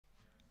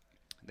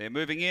They're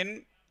moving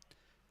in.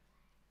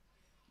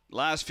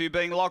 Last few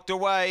being locked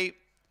away.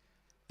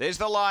 There's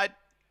the light.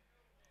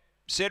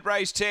 Set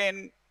race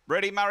 10.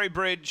 Ready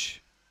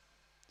Murray-Bridge.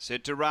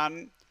 Set to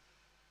run.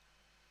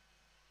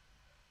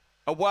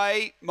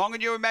 Away,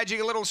 Monganui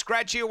Magic a little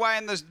scratchy away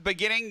in the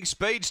beginning.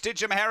 Speed,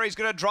 Stitchem Harry's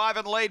going to drive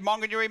and lead.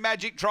 Monganui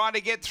Magic trying to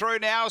get through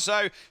now.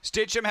 So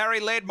Stitchem Harry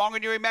led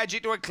Monganui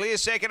Magic to a clear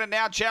second and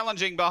now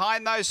challenging.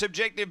 Behind those,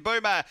 Subjective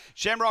Boomer,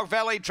 Shamrock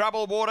Valley,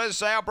 Troubled Waters,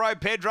 Sailbro,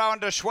 Pedro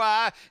and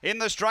Deschoir. In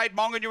the straight,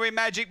 Monganui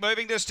Magic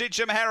moving to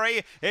Stitchem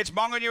Harry. It's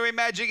Monganui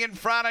Magic in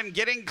front and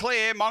getting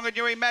clear.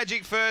 Monganui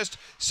Magic first.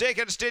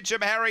 Second,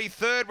 Stitchem Harry.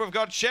 Third, we've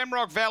got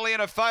Shamrock Valley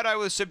in a photo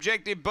with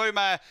Subjective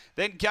Boomer.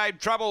 Then came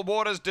Troubled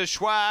Waters,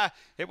 Deschoir.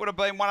 It would have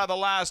been one of the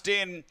last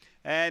in,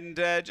 and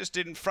just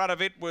in front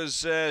of it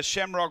was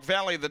Shamrock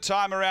Valley. The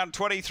time around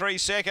 23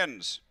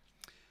 seconds.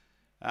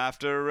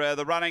 After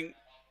the running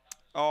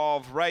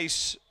of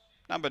race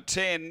number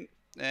 10,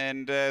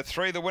 and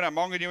 3 the winner,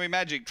 Monganui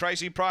Magic.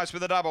 Tracy Price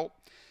with a double.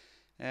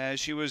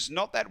 She was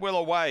not that well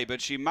away, but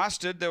she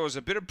mustered. There was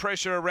a bit of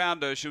pressure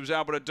around her. She was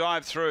able to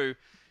dive through,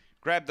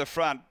 grab the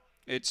front.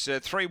 It's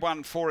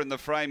 3-1-4 in the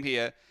frame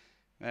here.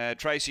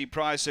 Tracy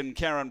Price and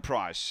Karen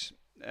Price.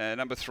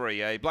 Number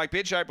 3, a Black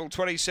Bitch, April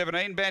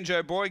 2017.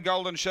 Banjo Boy,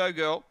 Golden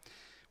Showgirl.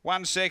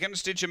 1 second,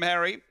 Stitchem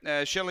Harry.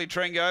 Shelley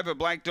Trengove,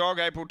 Black Dog,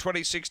 April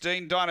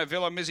 2016. Dinah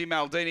Villa, Mizzy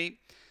Maldini.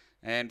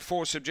 And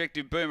 4,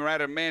 Subjective Boomer,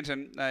 Adam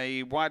Manton,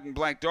 a White and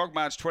Black Dog,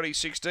 March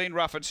 2016.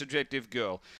 Rufford, Subjective Girl.